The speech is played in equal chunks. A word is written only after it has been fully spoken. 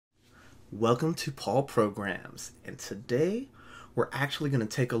Welcome to Paul Programs, and today we're actually going to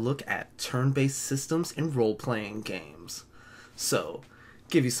take a look at turn-based systems in role-playing games. So,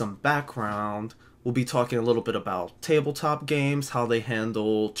 give you some background, we'll be talking a little bit about tabletop games, how they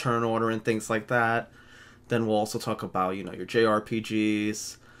handle turn order and things like that. Then we'll also talk about, your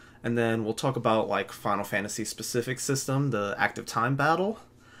JRPGs, and then we'll talk about like Final Fantasy specific system, the active time battle.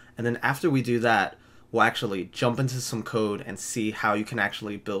 And then after we do that, we'll actually jump into some code and see how you can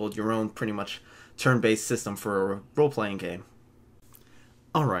actually build your own pretty much turn-based system for a role-playing game.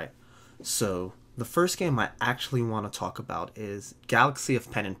 Alright, so the first game I actually want to talk about is Galaxy of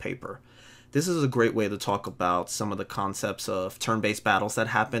Pen and Paper. This is a great way to talk about some of the concepts of turn-based battles that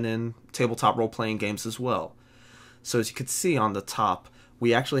happen in tabletop role-playing games as well. So as you can see on the top,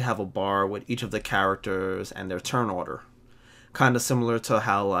 we actually have a bar with each of the characters and their turn order. Kind of similar to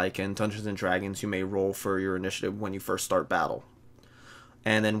how, like, in Dungeons & Dragons, you may roll for your initiative when you first start battle.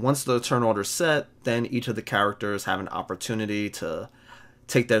 And then once the turn order's set, then each of the characters have an opportunity to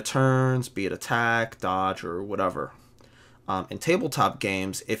take their turns, be it attack, dodge, or whatever. In tabletop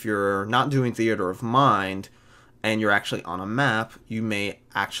games, if you're not doing Theater of Mind, and you're actually on a map, you may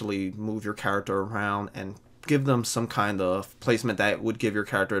actually move your character around and give them some kind of placement that would give your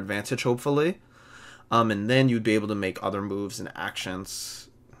character advantage, hopefully. And then you'd be able to make other moves and actions.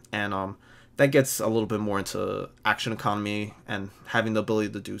 And that gets a little bit more into action economy and having the ability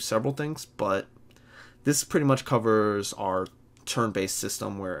to do several things. But this pretty much covers our turn-based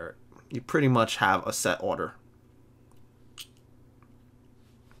system where you pretty much have a set order.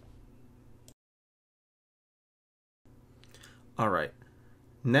 Alright,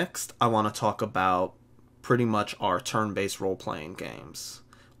 next I want to talk about pretty much our turn-based role-playing games,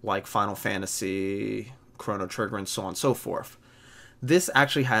 like Final Fantasy, Chrono Trigger, and so on and so forth. This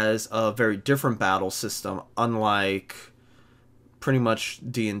actually has a very different battle system, unlike pretty much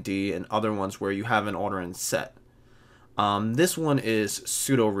D&D and other ones where you have an order and set. This one is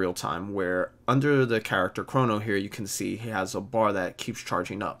pseudo-real-time, where under the character Chrono here, you can see he has a bar that keeps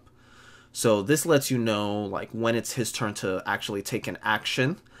charging up. So this lets you know like when it's his turn to actually take an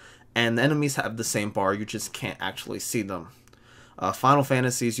action, and the enemies have the same bar, you just can't actually see them. Final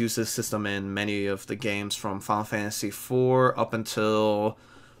Fantasy's used this system in many of the games from Final Fantasy IV up until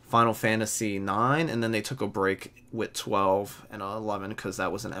Final Fantasy IX, and then they took a break with 12 and 11 because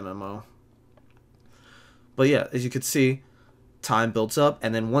that was an MMO. But yeah, as you can see, time builds up,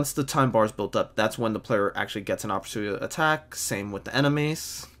 and then once the time bar is built up, that's when the player actually gets an opportunity to attack. Same with the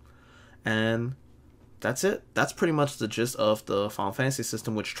enemies. And that's it. That's pretty much the gist of the Final Fantasy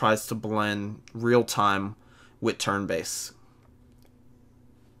system, which tries to blend real-time with turn-based.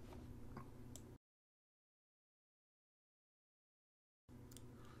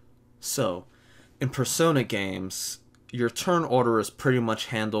 So, in Persona games, your turn order is pretty much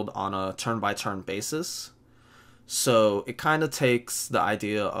handled on a turn-by-turn basis. So, it kind of takes the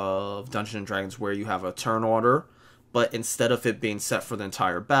idea of Dungeons & Dragons where you have a turn order, but instead of it being set for the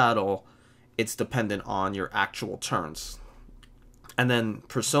entire battle, it's dependent on your actual turns. And then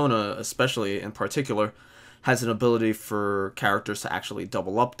Persona, especially in particular, has an ability for characters to actually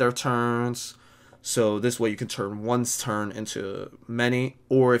double up their turns. So this way you can turn one's turn into many,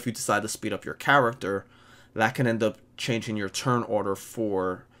 or if you decide to speed up your character, that can end up changing your turn order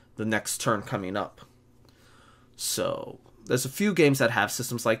for the next turn coming up. So there's a few games that have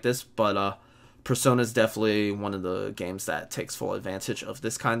systems like this, but Persona is definitely one of the games that takes full advantage of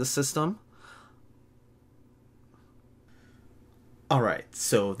this kind of system. Alright,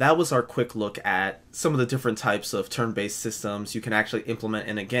 so that was our quick look at some of the different types of turn-based systems you can actually implement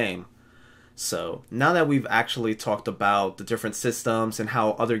in a game. So, now that we've actually talked about the different systems and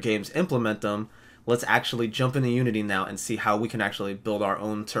how other games implement them, let's actually jump into Unity now and see how we can actually build our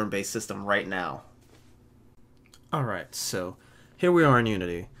own turn-based system right now. Alright, so here we are in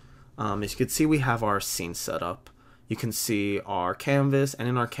Unity. As you can see, we have our scene set up. You can see our canvas, and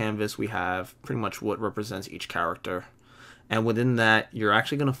in our canvas we have pretty much what represents each character. And within that, you're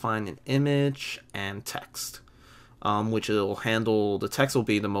actually going to find an image and text, which will handle, the text will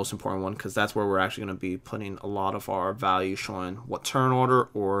be the most important one because that's where we're actually going to be putting a lot of our value, showing what turn order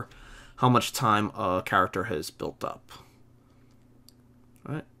or how much time a character has built up.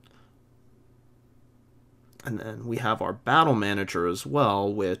 All right. And then we have our battle manager as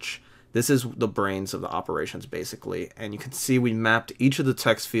well, which this is the brains of the operations basically. And you can see we mapped each of the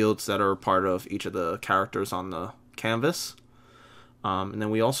text fields that are part of each of the characters on the canvas. And then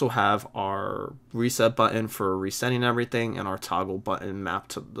we also have our reset button for resetting everything and our toggle button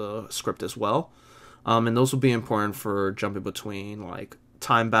mapped to the script as well. And those will be important for jumping between like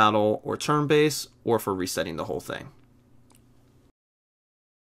time battle or turn based or for resetting the whole thing.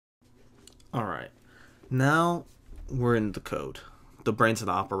 Alright, now we're in the code, the brains of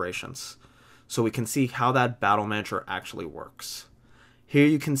the operations. So we can see how that battle manager actually works. Here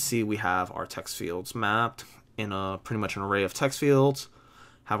you can see we have our text fields mapped in a pretty much an array of text fields,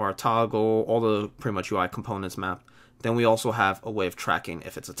 have our toggle, all the pretty much UI components mapped. Then we also have a way of tracking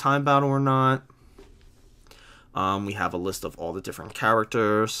if it's a time battle or not. We have a list of all the different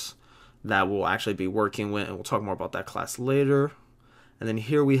characters that we'll actually be working with, and we'll talk more about that class later. And then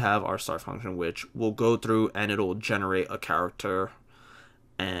here we have our start function, which will go through and it'll generate a character.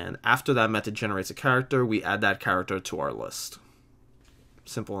 And after that method generates a character, we add that character to our list.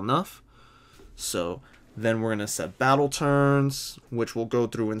 Simple enough. So then we're going to set battle turns, which will go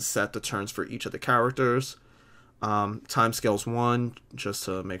through and set the turns for each of the characters. Time scales 1, just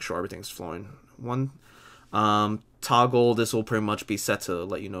to make sure everything's flowing 1. Toggle, this will pretty much be set to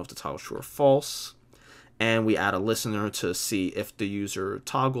let you know if the toggle is true or false. And we add a listener to see if the user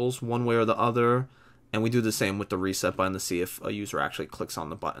toggles one way or the other. And we do the same with the reset button to see if a user actually clicks on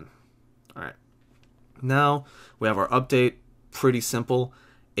the button. Alright. Now we have our update. Pretty simple.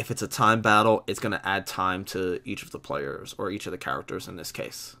 If it's a time battle, it's going to add time to each of the players, or each of the characters in this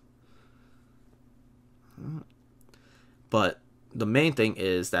case. But the main thing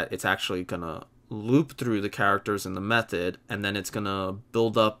is that it's actually going to loop through the characters in the method, and then it's going to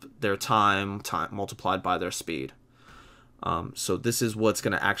build up their time multiplied by their speed. So this is what's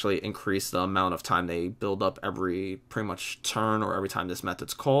going to actually increase the amount of time they build up every pretty much turn, or every time this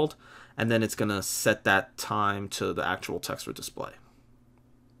method's called. And then it's going to set that time to the actual text for display.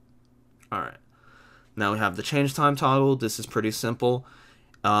 Alright. Now we have the change time toggle. This is pretty simple.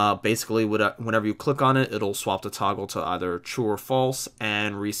 Basically, whenever you click on it, it'll swap the toggle to either true or false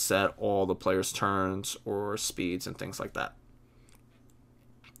and reset all the players' turns or speeds and things like that.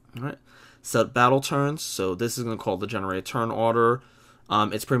 Alright. Set battle turns. So this is going to call the generate turn order.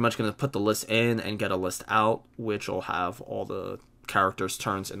 It's pretty much going to put the list in and get a list out, which will have all the characters'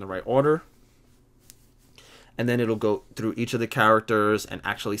 turns in the right order. And then it'll go through each of the characters and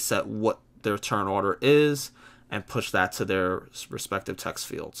actually set what their turn order is and push that to their respective text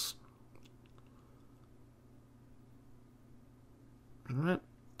fields. Alright,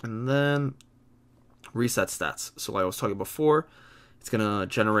 and then reset stats. So like I was talking before, it's going to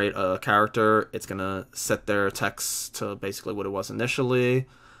generate a character. It's going to set their text to basically what it was initially,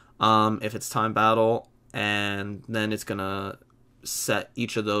 if it's time battle, and then it's going to set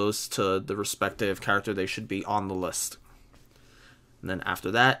each of those to the respective character they should be on the list. And then after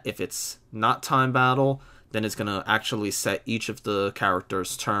that, if it's not time battle, then it's going to actually set each of the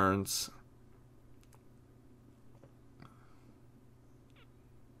characters' turns.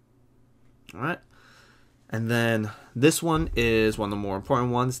 Alright. And then this one is one of the more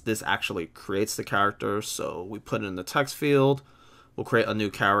important ones. This actually creates the character. So we put it in the text field. We'll create a new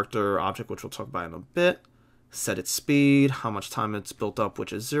character object, which we'll talk about in a bit. Set its speed, how much time it's built up,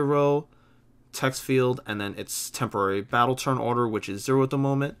 which is 0. Text field, and then its temporary battle turn order, which is 0 at the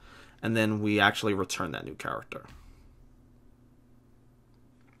moment. And then we actually return that new character.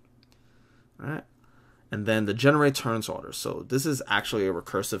 Alright. And then the generate turns order. So this is actually a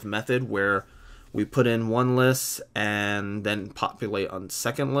recursive method where we put in one list and then populate on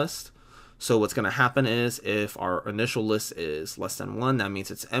second list. So what's going to happen is if our initial list is less than 1, that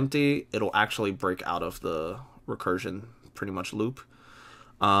means it's empty. It'll actually break out of the recursion pretty much loop.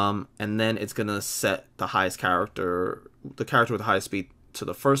 And then it's going to set the highest character, the character with the highest speed, to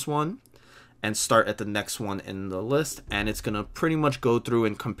the first one and start at the next one in the list. And it's going to pretty much go through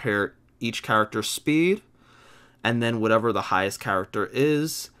and compare each character's speed. And then whatever the highest character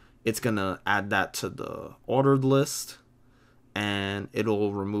is, it's going to add that to the ordered list. And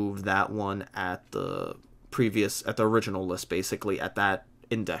it'll remove that one at the original list, basically, at that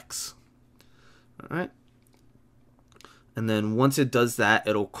index. All right. And then once it does that,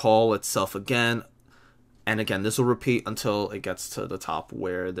 it'll call itself again. And again, this will repeat until it gets to the top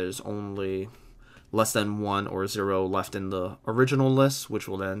where there's only less than 1 or 0 left in the original list, which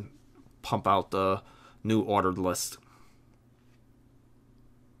will then pump out the new ordered list.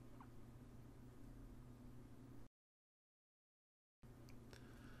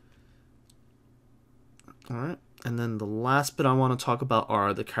 Alright, and then the last bit I want to talk about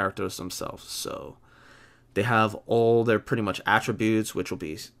are the characters themselves. So they have all their pretty much attributes, which will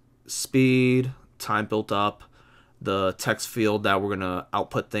be speed, time built up, the text field that we're going to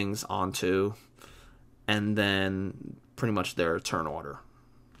output things onto, and then pretty much their turn order.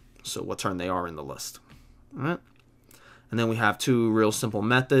 So what turn they are in the list. Alright, and then we have 2 real simple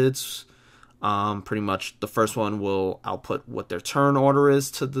methods. Pretty much the first one will output what their turn order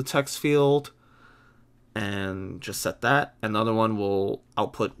is to the text field. and just set that. Another one will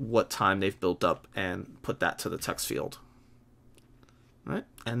output what time they've built up and put that to the text field. All right,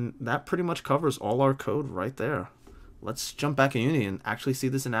 and that pretty much covers all our code right there. Let's jump back in Unity and actually see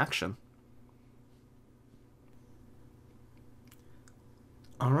this in action.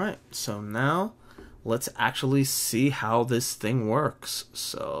 All right, so now let's actually see how this thing works.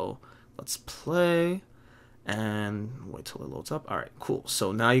 So let's play and wait till it loads up. All right, cool.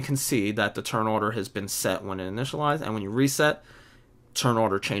 So now you can see that the turn order has been set when it initialized, and when you reset, turn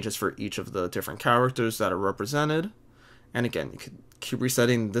order changes for each of the different characters that are represented. And again, you could keep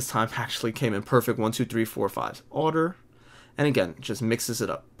resetting. This time actually came in perfect 1, 2, 3, 4, 5 order. And again, it just mixes it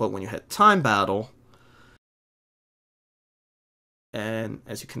up. But when you hit time battle, and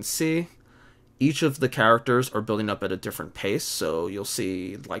as you can see, each of the characters are building up at a different pace. So you'll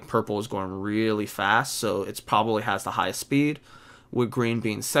see like purple is going really fast, so it probably has the highest speed, with green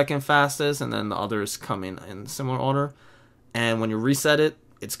being second fastest, and then the others coming in similar order. And when you reset it,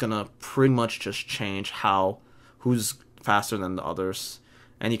 it's gonna pretty much just change who's faster than the others.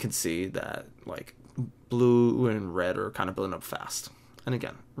 And you can see that like blue and red are kind of building up fast. And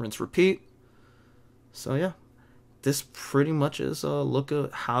again, rinse, repeat. So yeah, this pretty much is a look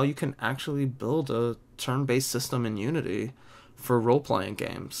at how you can actually build a turn-based system in Unity for role-playing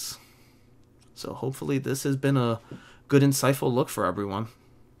games. So hopefully this has been a good, insightful look for everyone.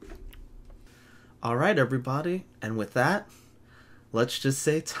 All right, everybody, and with that, let's just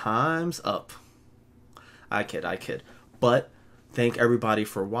say time's up. I kid. But thank everybody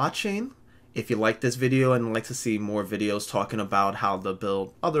for watching. If you like this video and would like to see more videos talking about how to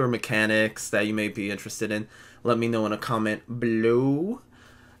build other mechanics that you may be interested in, let me know in a comment below.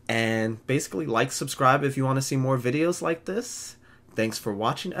 And basically like, subscribe if you want to see more videos like this. Thanks for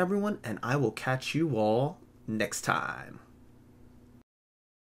watching, everyone, and I will catch you all next time.